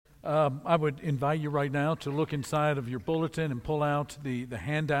I would invite you right now to look inside of your bulletin and pull out the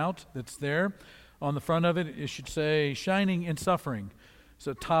handout that's there. On the front of it, it should say "Shining in Suffering." It's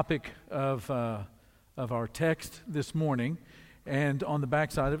a topic of our text this morning. And on the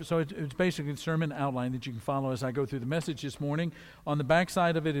back side of it, so it's basically a sermon outline that you can follow as I go through the message this morning. On the back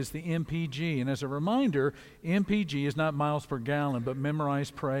side of it is the MPG. And as a reminder, MPG is not miles per gallon, but memorize,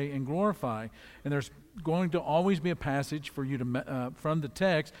 pray, and glorify. And there's going to always be a passage for you to from the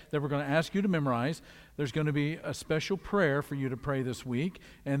text that we're going to ask you to memorize. There's going to be a special prayer for you to pray this week.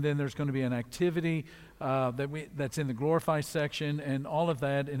 And then there's going to be an activity that's in the glorify section, and all of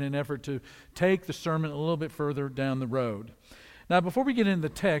that in an effort to take the sermon a little bit further down the road. Now, before we get into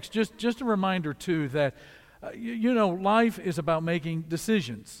the text, just a reminder, too, that, life is about making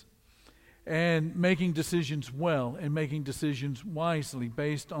decisions, and making decisions well, and making decisions wisely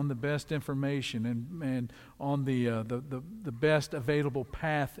based on the best information and on the best available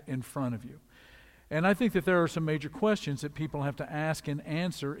path in front of you. And I think that there are some major questions that people have to ask and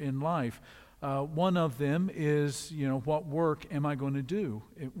answer in life. One of them is, what work am I going to do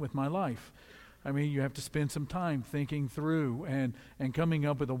with my life? I mean, you have to spend some time thinking through and coming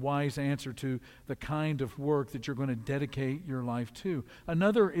up with a wise answer to the kind of work that you're going to dedicate your life to.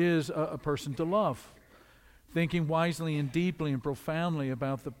 Another is a person to love, thinking wisely and deeply and profoundly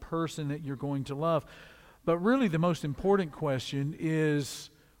about the person that you're going to love. But really the most important question is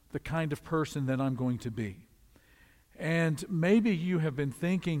the kind of person that I'm going to be. And maybe you have been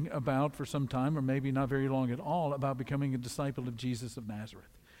thinking about for some time, or maybe not very long at all, about becoming a disciple of Jesus of Nazareth.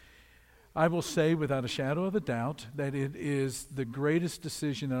 I will say without a shadow of a doubt that it is the greatest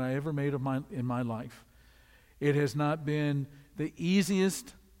decision that I ever made in my life. It has not been the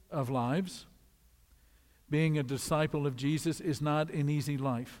easiest of lives. Being a disciple of Jesus is not an easy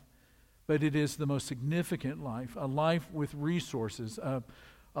life, but it is the most significant life, a life with resources, a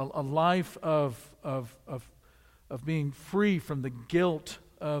life of being free from the guilt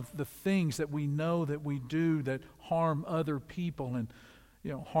of the things that we know that we do that harm other people and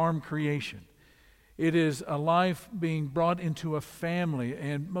harm creation. It is a life being brought into a family,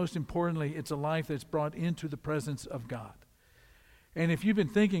 and most importantly, it's a life that's brought into the presence of God. And if you've been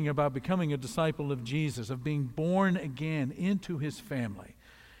thinking about becoming a disciple of Jesus, of being born again into his family,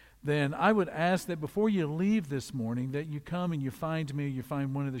 then I would ask that before you leave this morning that you come and you find me, you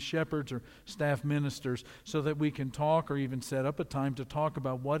find one of the shepherds or staff ministers so that we can talk or even set up a time to talk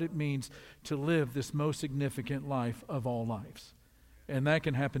about what it means to live this most significant life of all lives. And that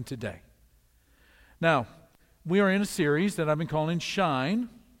can happen today. Now, we are in a series that I've been calling Shine,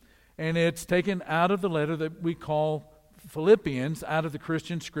 and it's taken out of the letter that we call Philippians, out of the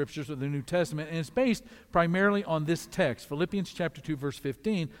Christian scriptures of the New Testament, and it's based primarily on this text, Philippians chapter 2, verse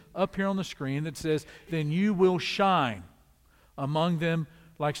 15, up here on the screen that says, "Then you will shine among them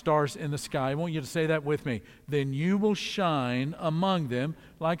like stars in the sky." I want you to say that with me. Then you will shine among them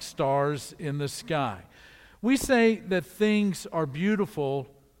like stars in the sky. We say that things are beautiful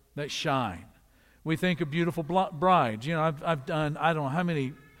that shine. We think of beautiful brides. I've done, I don't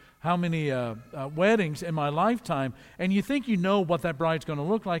know how many weddings in my lifetime, and you think you know what that bride's going to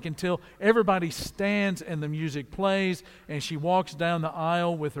look like until everybody stands and the music plays, and she walks down the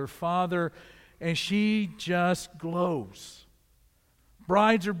aisle with her father, and she just glows.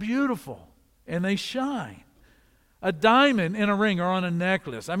 Brides are beautiful, and they shine. A diamond in a ring or on a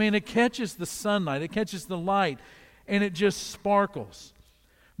necklace. I mean, it catches the sunlight, it catches the light, and it just sparkles.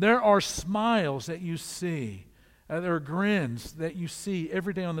 There are smiles that you see. There are grins that you see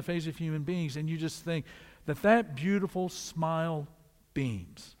every day on the face of human beings, and you just think that beautiful smile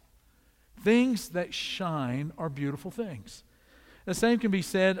beams. Things that shine are beautiful things. The same can be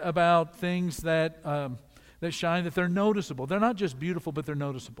said about things that shine, that they're noticeable. They're not just beautiful, but they're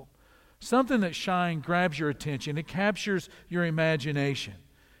noticeable. Something that shines grabs your attention. It captures your imagination.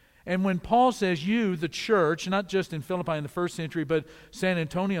 And when Paul says you, the church, not just in Philippi in the first century, but San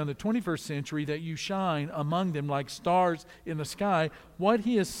Antonio in the 21st century, that you shine among them like stars in the sky, what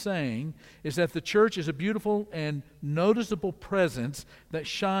he is saying is that the church is a beautiful and noticeable presence that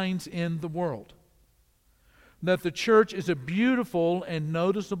shines in the world. That the church is a beautiful and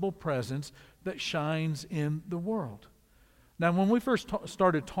noticeable presence that shines in the world. Now, when we first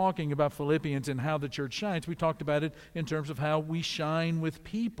started talking about Philippians and how the church shines, we talked about it in terms of how we shine with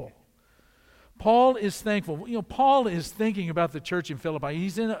people. Paul is thankful. Paul is thinking about the church in Philippi.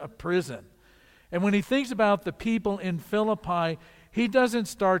 He's in a prison. And when he thinks about the people in Philippi, he doesn't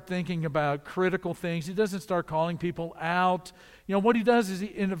start thinking about critical things. He doesn't start calling people out. What he does is,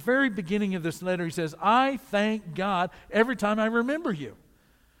 in the very beginning of this letter, he says, "I thank God every time I remember you."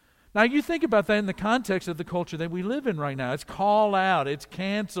 Now, you think about that in the context of the culture that we live in right now. It's call out, it's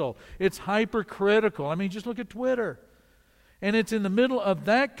cancel, it's hypercritical. I mean, just look at Twitter. And it's in the middle of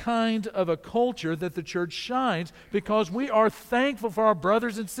that kind of a culture that the church shines, because we are thankful for our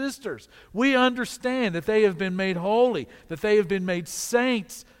brothers and sisters. We understand that they have been made holy, that they have been made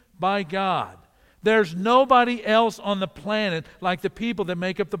saints by God. There's nobody else on the planet like the people that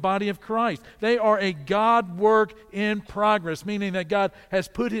make up the body of Christ. They are a God work in progress, meaning that God has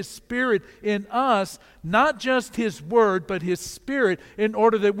put His Spirit in us, not just His Word, but His Spirit, in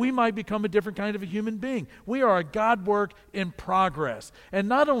order that we might become a different kind of a human being. We are a God work in progress. And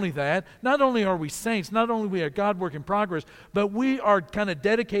not only that, not only are we saints, not only are we a God work in progress, but we are kind of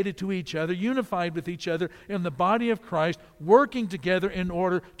dedicated to each other, unified with each other in the body of Christ, working together in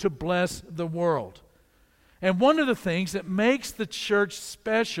order to bless the world. And one of the things that makes the church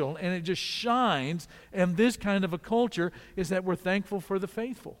special, and it just shines in this kind of a culture, is that we're thankful for the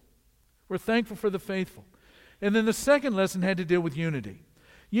faithful. We're thankful for the faithful. And then the second lesson had to deal with unity.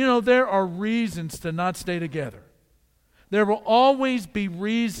 You know, there are reasons to not stay together. There will always be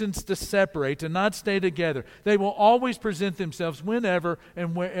reasons to separate, to not stay together. They will always present themselves whenever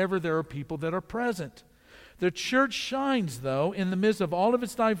and wherever there are people that are present. The church shines, though, in the midst of all of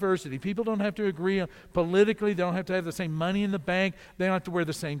its diversity. People don't have to agree politically. They don't have to have the same money in the bank. They don't have to wear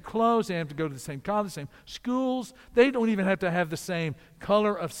the same clothes. They don't have to go to the same college, the same schools. They don't even have to have the same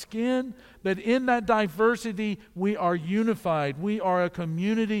color of skin. But in that diversity, we are unified. We are a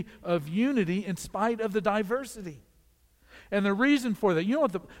community of unity in spite of the diversity. And the reason for that, you know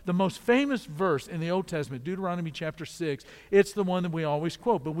what, the most famous verse in the Old Testament, Deuteronomy chapter 6, it's the one that we always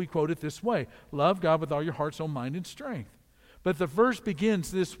quote, but we quote it this way: love God with all your heart, soul, mind, and strength. But the verse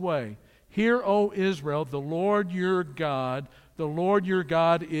begins this way: Hear, O Israel, the Lord your God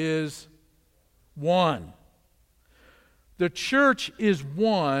is one. The church is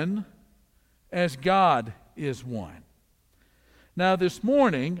one as God is one. Now this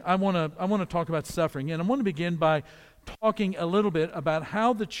morning, I want to talk about suffering, and I want to begin by talking a little bit about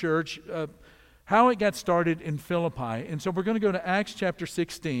how the church, how it got started in Philippi. And so we're going to go to Acts chapter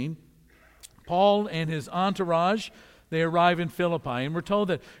 16. Paul and his entourage, they arrive in Philippi. And we're told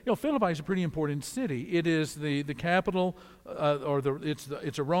that, Philippi is a pretty important city. It is the capital,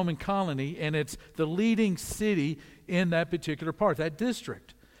 it's a Roman colony, and it's the leading city in that particular part, that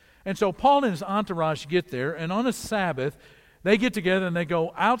district. And so Paul and his entourage get there, and on a Sabbath, they get together and they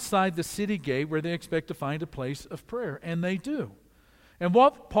go outside the city gate where they expect to find a place of prayer, and they do. And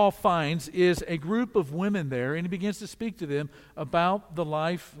what Paul finds is a group of women there, and he begins to speak to them about the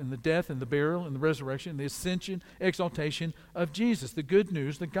life and the death and the burial and the resurrection, the ascension, exaltation of Jesus, the good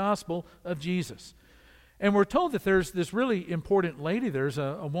news, the gospel of Jesus. And we're told that there's this really important lady. There's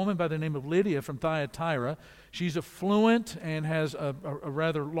a woman by the name of Lydia from Thyatira. She's affluent and has a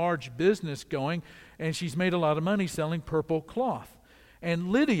rather large business going, and she's made a lot of money selling purple cloth.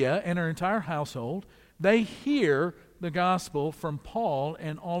 And Lydia and her entire household, they hear the gospel from Paul,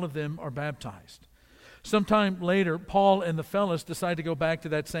 and all of them are baptized. Sometime later, Paul and the fellows decide to go back to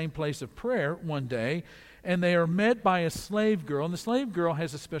that same place of prayer one day, and they are met by a slave girl, and the slave girl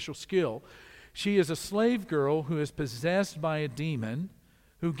has a special skill. She is a slave girl who is possessed by a demon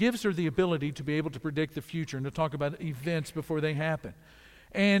who gives her the ability to be able to predict the future and to talk about events before they happen.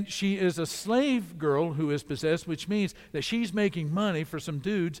 And she is a slave girl who is possessed, which means that she's making money for some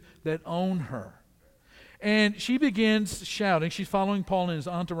dudes that own her. And she begins shouting. She's following Paul and his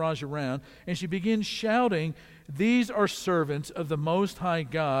entourage around, and she begins shouting, "These are servants of the Most High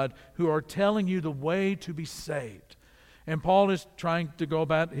God who are telling you the way to be saved." And Paul is trying to go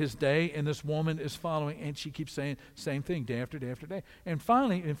about his day, and this woman is following, and she keeps saying the same thing day after day after day. And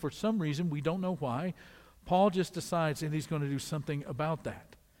finally, and for some reason, we don't know why, Paul just decides that he's going to do something about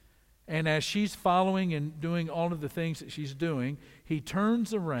that. And as she's following and doing all of the things that she's doing, he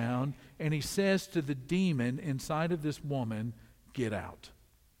turns around and he says to the demon inside of this woman, "Get out."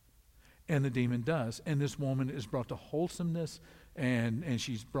 And the demon does. And this woman is brought to wholesomeness, and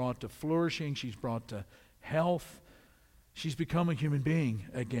she's brought to flourishing, she's brought to health. She's become a human being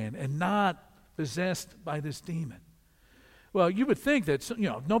again and not possessed by this demon. Well, you would think that,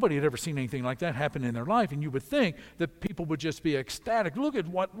 nobody had ever seen anything like that happen in their life, and you would think that people would just be ecstatic. Look at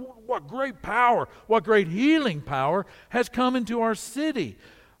what great power, what great healing power has come into our city.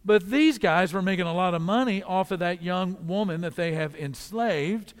 But these guys were making a lot of money off of that young woman that they have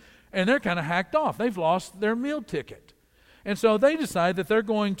enslaved, and they're kind of hacked off. They've lost their meal ticket. And so they decide that they're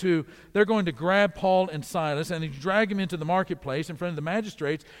going to grab Paul and Silas and they drag them into the marketplace in front of the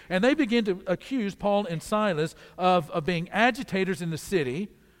magistrates, and they begin to accuse Paul and Silas of being agitators in the city,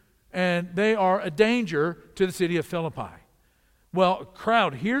 and they are a danger to the city of Philippi. Well, a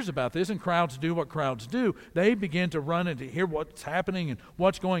crowd hears about this, and crowds do what crowds do. They begin to run and to hear what's happening and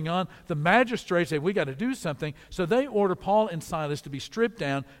what's going on. The magistrates say, we got to do something. So they order Paul and Silas to be stripped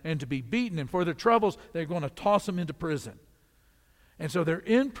down and to be beaten. And for their troubles, they're going to toss them into prison. And so they're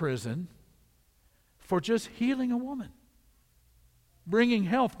in prison for just healing a woman, bringing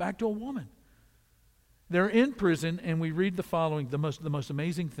health back to a woman. They're in prison, and we read the following, the most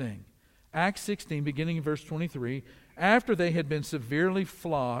amazing thing. Acts 16, beginning in verse 23, after they had been severely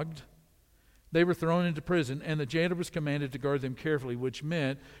flogged, they were thrown into prison, and the jailer was commanded to guard them carefully, which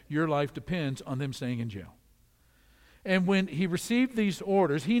meant your life depends on them staying in jail. And when he received these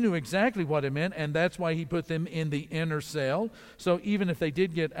orders, he knew exactly what it meant, and that's why he put them in the inner cell. So even if they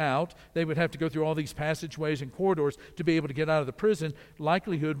did get out, they would have to go through all these passageways and corridors to be able to get out of the prison.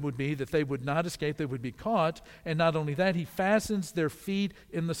 Likelihood would be that they would not escape, they would be caught. And not only that, he fastens their feet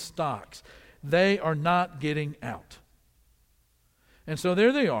in the stocks. They are not getting out. And so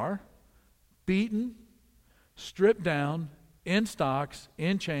there they are, beaten, stripped down, in stocks,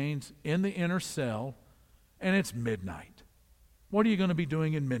 in chains, in the inner cell. And it's midnight. What are you going to be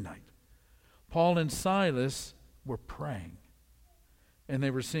doing in midnight? Paul and Silas were praying, and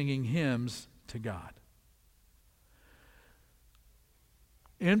they were singing hymns to God.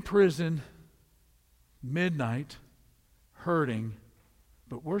 In prison, midnight, hurting,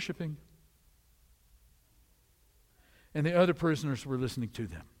 but worshiping. And the other prisoners were listening to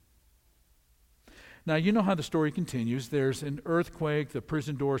them. Now, you know how the story continues. There's an earthquake, the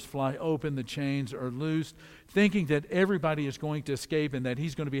prison doors fly open, the chains are loosed. Thinking that everybody is going to escape and that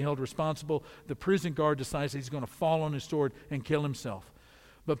he's going to be held responsible, the prison guard decides that he's going to fall on his sword and kill himself.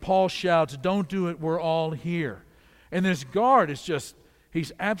 But Paul shouts, don't do it, we're all here. And this guard is just,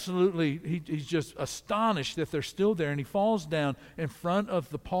 he's just astonished that they're still there. And he falls down in front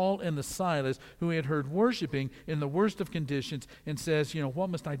of the Paul and the Silas, who he had heard worshiping in the worst of conditions, and says, what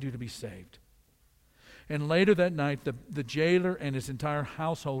must I do to be saved? And later that night, the jailer and his entire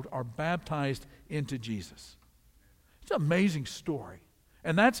household are baptized into Jesus. It's an amazing story.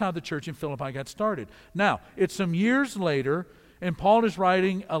 And that's how the church in Philippi got started. Now, it's some years later, and Paul is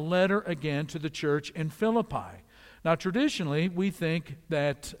writing a letter again to the church in Philippi. Now, traditionally, we think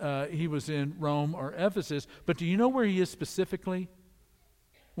that he was in Rome or Ephesus, but do you know where he is specifically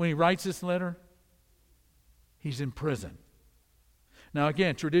when he writes this letter? He's in prison. Now,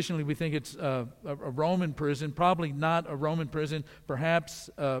 again, traditionally we think it's a Roman prison, probably not a Roman prison, perhaps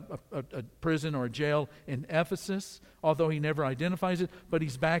a prison or a jail in Ephesus, although he never identifies it, but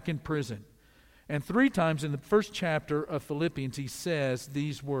he's back in prison. And 3 times in the first chapter of Philippians, he says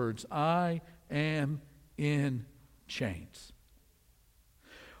these words, I am in chains.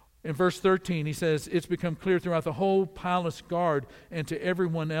 In verse 13, he says, it's become clear throughout the whole palace guard and to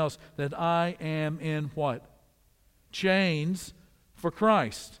everyone else that I am in what? Chains for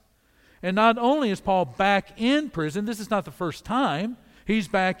Christ. And not only is Paul back in prison, this is not the first time he's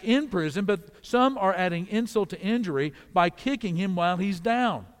back in prison, but some are adding insult to injury by kicking him while he's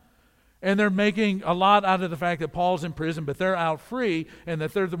down. And they're making a lot out of the fact that Paul's in prison, but they're out free, and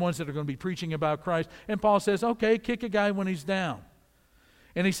that they're the ones that are going to be preaching about Christ. And Paul says, okay, kick a guy when he's down.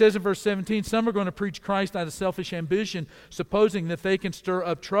 And he says in verse 17, some are going to preach Christ out of selfish ambition, supposing that they can stir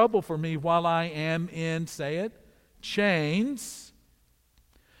up trouble for me while I am in, say it, chains.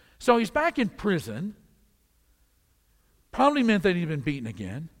 So he's back in prison. Probably meant that he'd been beaten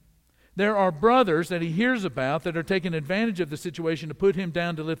again. There are brothers that he hears about that are taking advantage of the situation to put him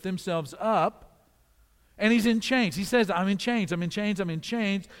down to lift themselves up. And he's in chains. He says, I'm in chains, I'm in chains, I'm in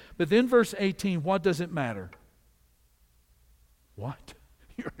chains. But then verse 18, what does it matter? What?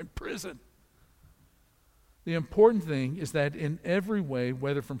 You're in prison. The important thing is that in every way,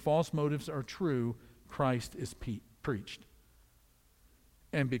 whether from false motives or true, Christ is preached.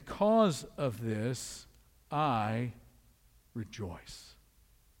 And because of this, I rejoice.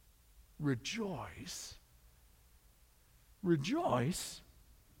 Rejoice. Rejoice.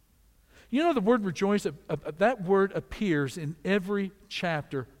 You know the word rejoice, that word appears in every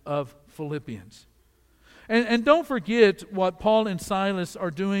chapter of Philippians. And don't forget what Paul and Silas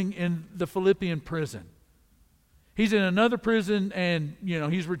are doing in the Philippian prison. He's in another prison and,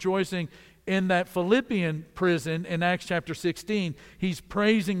 he's rejoicing. In that Philippian prison in Acts chapter 16, he's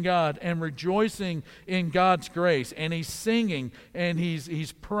praising God and rejoicing in God's grace, and he's singing and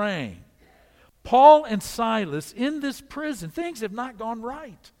he's praying. Paul and Silas in this prison, things have not gone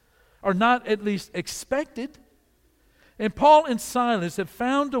right, or not at least expected. And Paul and Silas have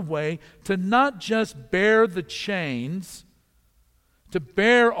found a way to not just bear the chains, to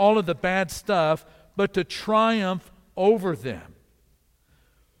bear all of the bad stuff, but to triumph over them.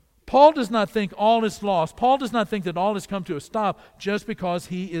 Paul does not think all is lost. Paul does not think that all has come to a stop just because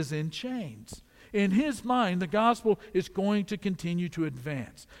he is in chains. In his mind, the gospel is going to continue to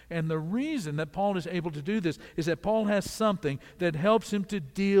advance. And the reason that Paul is able to do this is that Paul has something that helps him to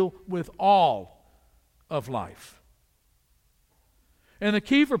deal with all of life. And the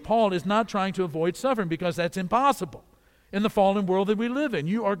key for Paul is not trying to avoid suffering, because that's impossible in the fallen world that we live in.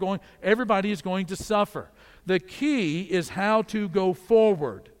 Everybody is going to suffer. The key is how to go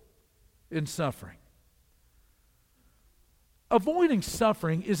forward in suffering. Avoiding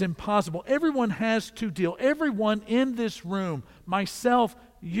suffering is impossible. Everyone has to deal. Everyone in this room, myself,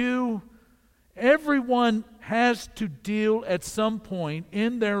 you, everyone has to deal at some point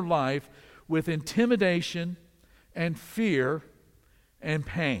in their life with intimidation and fear and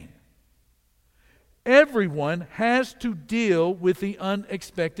pain. Everyone has to deal with the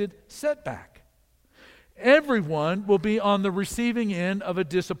unexpected setback. Everyone will be on the receiving end of a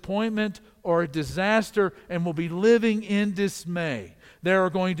disappointment or a disaster and will be living in dismay. There are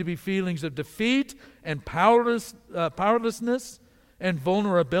going to be feelings of defeat and powerlessness and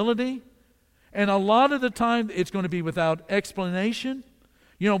vulnerability. And a lot of the time it's going to be without explanation.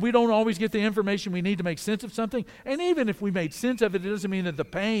 We don't always get the information we need to make sense of something. And even if we made sense of it, it doesn't mean that the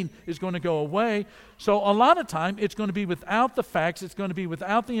pain is going to go away. So a lot of time it's going to be without the facts. It's going to be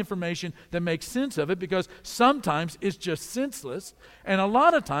without the information that makes sense of it, because sometimes it's just senseless. And a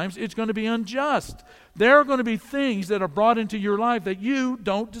lot of times it's going to be unjust. There are going to be things that are brought into your life that you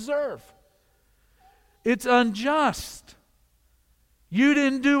don't deserve. It's unjust. You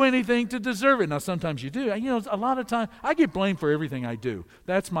didn't do anything to deserve it. Now, sometimes you do. A lot of time, I get blamed for everything I do.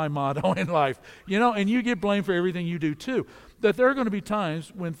 That's my motto in life. And you get blamed for everything you do too. That there are going to be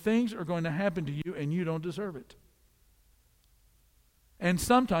times when things are going to happen to you and you don't deserve it. And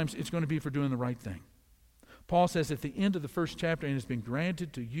sometimes it's going to be for doing the right thing. Paul says at the end of the first chapter, "And it has been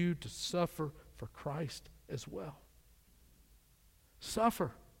granted to you to suffer for Christ as well."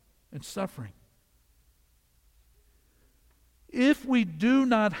 Suffer and suffering. If we do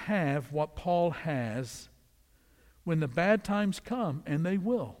not have what Paul has, when the bad times come, and they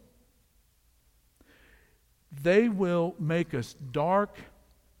will make us dark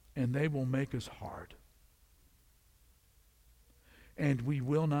and they will make us hard. And we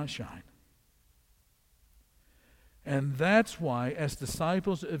will not shine. And that's why, as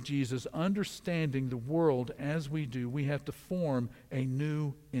disciples of Jesus, understanding the world as we do, we have to form a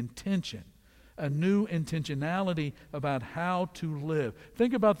new intention. A new intentionality about how to live.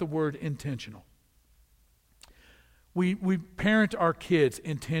 Think about the word intentional. We parent our kids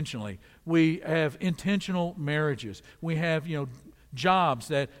intentionally. We have intentional marriages. We have, jobs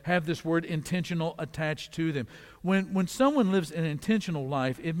that have this word intentional attached to them. When someone lives an intentional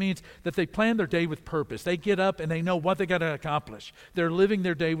life, it means that they plan their day with purpose. They get up and they know what they got to accomplish. They're living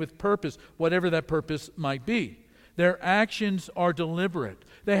their day with purpose, whatever that purpose might be. Their actions are deliberate.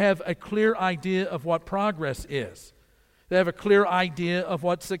 They have a clear idea of what progress is. They have a clear idea of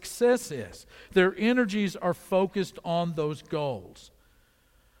what success is. Their energies are focused on those goals.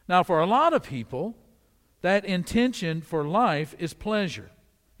 Now, for a lot of people, that intention for life is pleasure.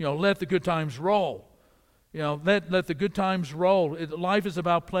 Let the good times roll. Let the good times roll. Life is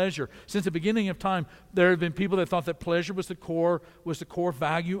about pleasure. Since the beginning of time, there have been people that thought that pleasure was the core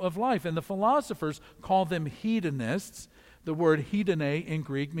value of life. And the philosophers call them hedonists. The word hedone in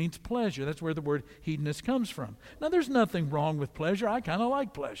Greek means pleasure. That's where the word hedonist comes from. Now, there's nothing wrong with pleasure. I kind of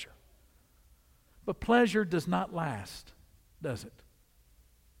like pleasure. But pleasure does not last, does it?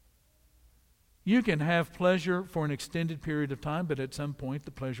 You can have pleasure for an extended period of time, but at some point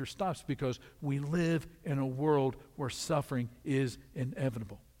the pleasure stops, because we live in a world where suffering is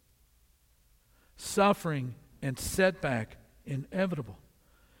inevitable. Suffering and setback, inevitable.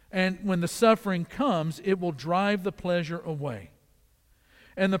 And when the suffering comes, it will drive the pleasure away.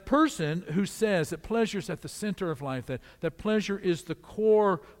 And the person who says that pleasure is at the center of life, that pleasure is the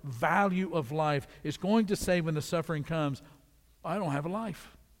core value of life, is going to say when the suffering comes, I don't have a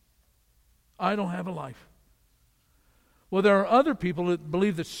life. I don't have a life. Well, there are other people that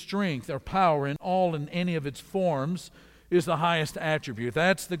believe that strength or power in any of its forms is the highest attribute.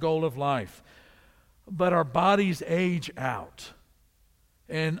 That's the goal of life. But our bodies age out,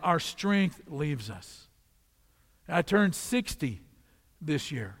 and our strength leaves us. I turned 60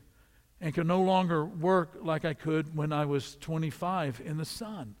 this year and can no longer work like I could when I was 25 in the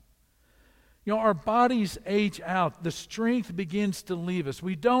sun. Our bodies age out. The strength begins to leave us.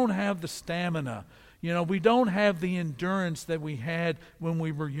 We don't have the stamina. You know, we don't have the endurance that we had when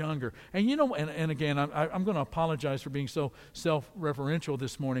we were younger. And you know, and again, I'm going to apologize for being so self-referential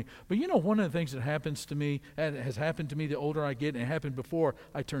this morning. But you know, one of the things that happens to me, and has happened to me the older I get, and it happened before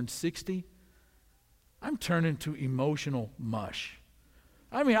I turned 60, I'm turning to emotional mush.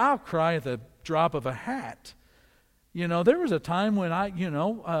 I mean, I'll cry at the drop of a hat. You know, there was a time when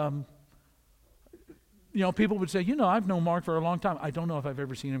people would say, I've known Mark for a long time. I don't know if I've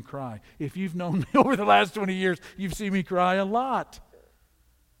ever seen him cry. If you've known me over the last 20 years, you've seen me cry a lot.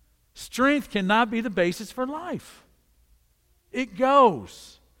 Strength cannot be the basis for life. It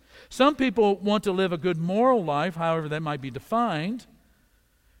goes. Some people want to live a good moral life, however that might be defined,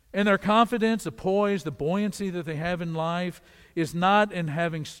 and their confidence, the poise, the buoyancy that they have in life is not in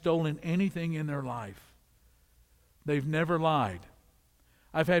having stolen anything in their life. They've never lied.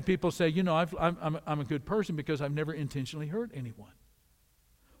 I've had people say, I'm a good person because I've never intentionally hurt anyone.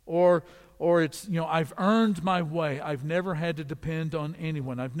 Or it's, I've earned my way. I've never had to depend on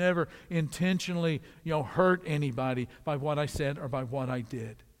anyone. I've never intentionally, hurt anybody by what I said or by what I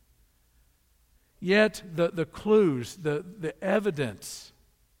did. Yet the clues, the evidence,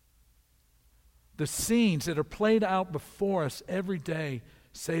 the scenes that are played out before us every day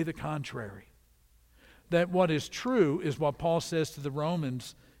say the contrary. That what is true is what Paul says to the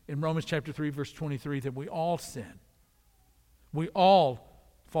Romans in Romans chapter 3, verse 23, that we all sin. We all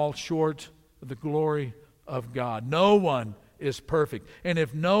fall short of the glory of God. No one is perfect. And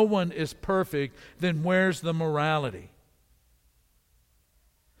if no one is perfect, then where's the morality?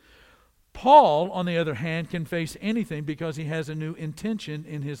 Paul, on the other hand, can face anything because he has a new intention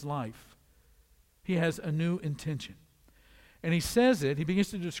in his life. He has a new intention. And he says it, he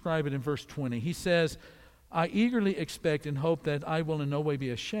begins to describe it in verse 20. He says, I eagerly expect and hope that I will in no way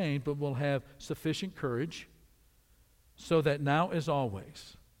be ashamed, but will have sufficient courage, so that now as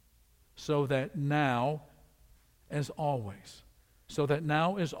always,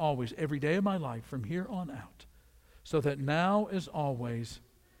 every day of my life from here on out, so that now as always,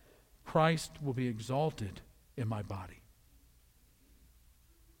 Christ will be exalted in my body.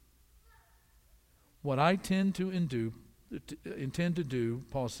 What I intend to do,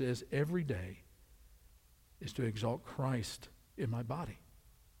 Paul says, every day is to exalt Christ in my body,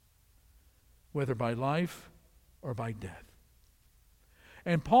 whether by life or by death.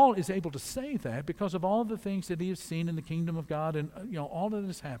 And Paul is able to say that because of all the things that he has seen in the kingdom of God and all that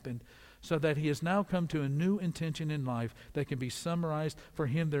has happened, so that he has now come to a new intention in life that can be summarized. For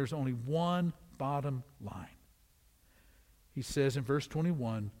him, there's only one bottom line. He says in verse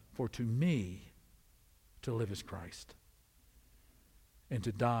 21, for to me, to live is Christ, and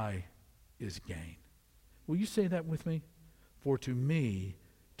to die is gain. Will you say that with me? For to me,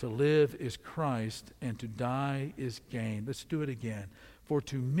 to live is Christ, and to die is gain. Let's do it again. For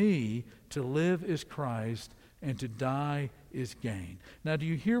to me, to live is Christ, and to die is gain. Now, do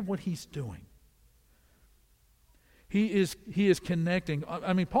you hear what he's doing? He is connecting.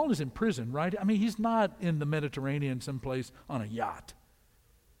 I mean, Paul is in prison, right? I mean, he's not in the Mediterranean someplace on a yacht.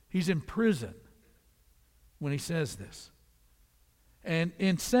 He's in prison when he says this. And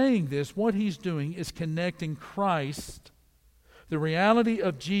in saying this, what he's doing is connecting Christ, the reality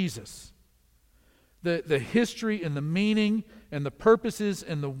of Jesus, the history and the meaning and the purposes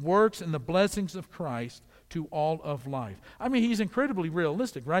and the works and the blessings of Christ to all of life. I mean, he's incredibly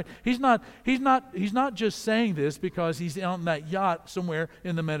realistic, right? He's not just saying this because he's on that yacht somewhere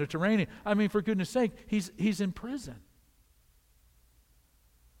in the Mediterranean. I mean, for goodness sake, he's in prison.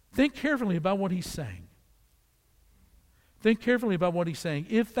 Think carefully about what he's saying. Think carefully about what he's saying.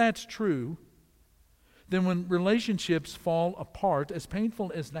 If that's true, then when relationships fall apart, as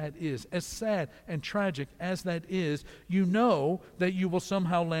painful as that is, as sad and tragic as that is, you know that you will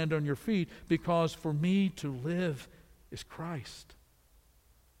somehow land on your feet, because for me to live is Christ.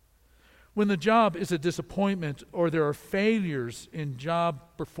 When the job is a disappointment or there are failures in job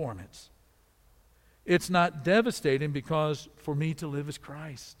performance, it's not devastating because for me to live is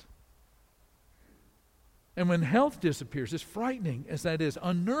Christ. And when health disappears, as frightening as that is,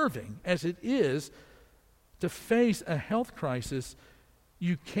 unnerving as it is to face a health crisis,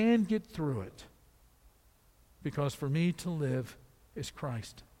 you can get through it, because for me to live is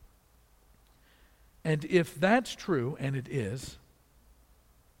Christ. And if that's true, and it is,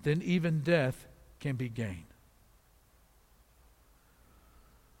 then even death can be gain.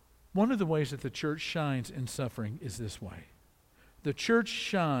 One of the ways that the church shines in suffering is this way. The church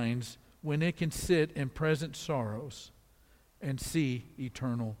shines when it can sit in present sorrows and see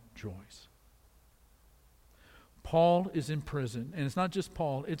eternal joys. Paul is in prison, and it's not just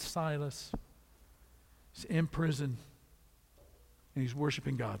Paul, it's Silas. He's in prison, and he's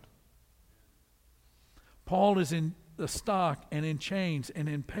worshiping God. Paul is in the stock and in chains and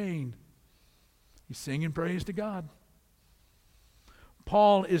in pain. He's singing praise to God.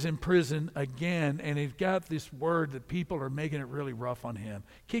 Paul is in prison again, and he's got this word that people are making it really rough on him,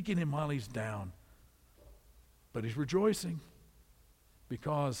 kicking him while he's down. But he's rejoicing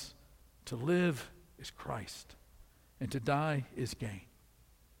because to live is Christ and to die is gain.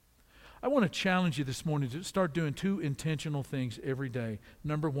 I want to challenge you this morning to start doing 2 intentional things every day.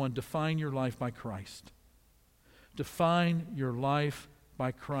 Number 1, define your life by Christ. Define your life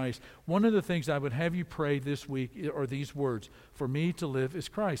by Christ. One of the things I would have you pray this week are these words: for me to live is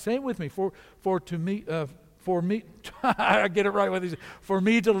Christ. Say it with me. For me, I get it right with these. For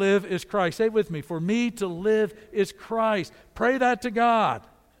me to live is Christ. Say it with me. For me to live is Christ. Pray that to God.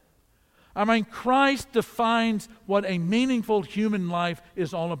 I mean, Christ defines what a meaningful human life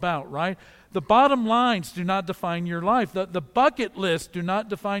is all about, right? The bottom lines do not define your life. The bucket lists do not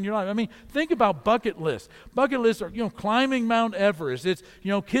define your life. I mean, think about bucket lists. Bucket lists are, climbing Mount Everest. It's,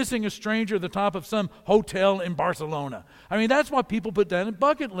 kissing a stranger at the top of some hotel in Barcelona. I mean, that's what people put down in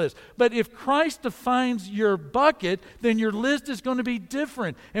bucket lists. But if Christ defines your bucket, then your list is going to be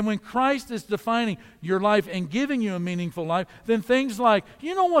different. And when Christ is defining your life and giving you a meaningful life, then things like,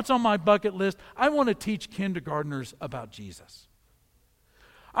 what's on my bucket list? I want to teach kindergartners about Jesus.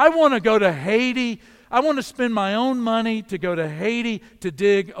 I want to go to Haiti. I want to spend my own money to go to Haiti to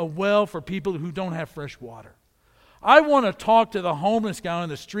dig a well for people who don't have fresh water. I want to talk to the homeless guy on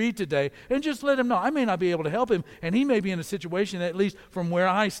the street today and just let him know I may not be able to help him, and he may be in a situation that, at least from where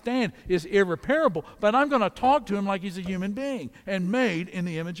I stand, is irreparable, but I'm going to talk to him like he's a human being and made in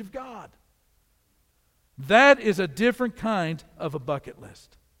the image of God. That is a different kind of a bucket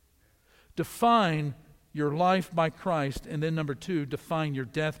list. Define your life by Christ, and then number 2, define your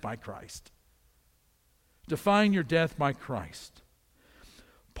death by Christ. Define your death by Christ.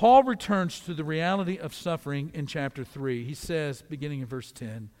 Paul returns to the reality of suffering in chapter 3. He says, beginning in verse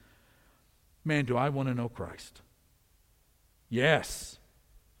 10, man, do I want to know Christ? Yes.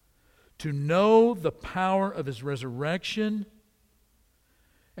 To know the power of his resurrection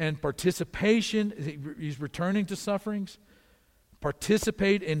and participation, he's returning to sufferings,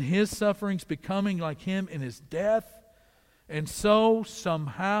 participate in his sufferings, becoming like him in his death, and so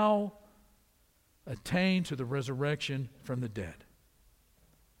somehow attain to the resurrection from the dead.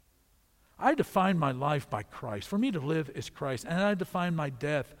 I define my life by Christ. For me to live is Christ, and I define my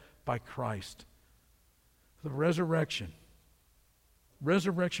death by Christ. The resurrection.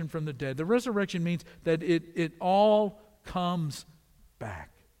 Resurrection from the dead. The resurrection means that it all comes back.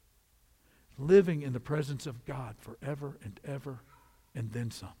 Living in the presence of God forever and ever, and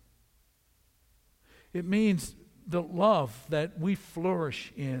then some. It means the love that we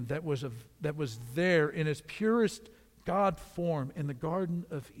flourish in, that was there in its purest God form in the Garden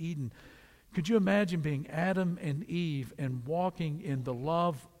of Eden. Could you imagine being Adam and Eve and walking in the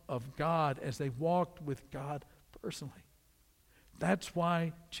love of God as they walked with God personally? That's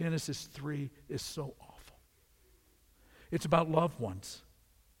why Genesis 3 is so awful. It's about loved ones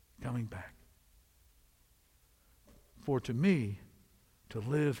coming back. For to me, to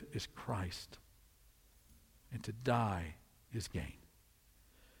live is Christ, and to die is gain.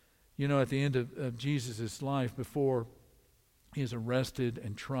 At the end of Jesus' life, before he is arrested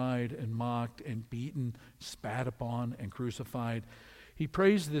and tried and mocked and beaten, spat upon and crucified, he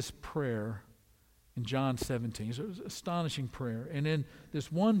prays this prayer in John 17. It's an astonishing prayer. And in this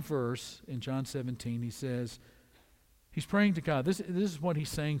one verse in John 17, he says, he's praying to God. This is what he's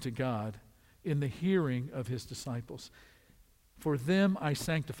saying to God in the hearing of his disciples. For them I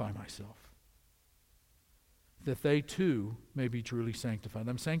sanctify myself, that they too may be truly sanctified.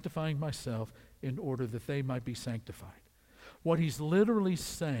 I'm sanctifying myself in order that they might be sanctified. What he's literally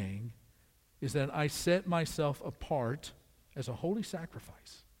saying is that I set myself apart as a holy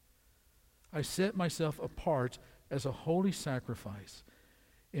sacrifice. I set myself apart as a holy sacrifice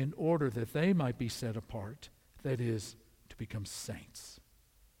in order that they might be set apart, that is, to become saints,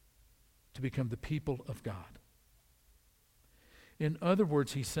 to become the people of God. In other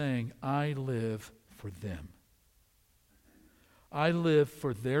words, he's saying, I live for them. I live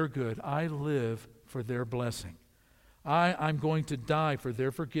for their good. I live for their blessing. I'm going to die for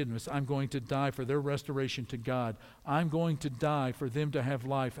their forgiveness. I'm going to die for their restoration to God. I'm going to die for them to have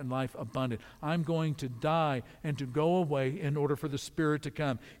life and life abundant. I'm going to die and to go away in order for the Spirit to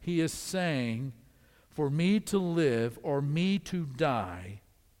come. He is saying, for me to live or me to die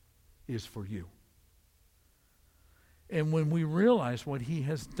is for you. And when we realize what he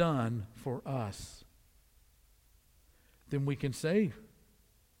has done for us, then we can say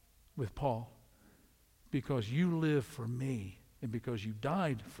with Paul, because you live for me and because you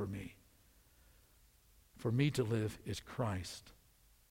died for me, For me to live is Christ.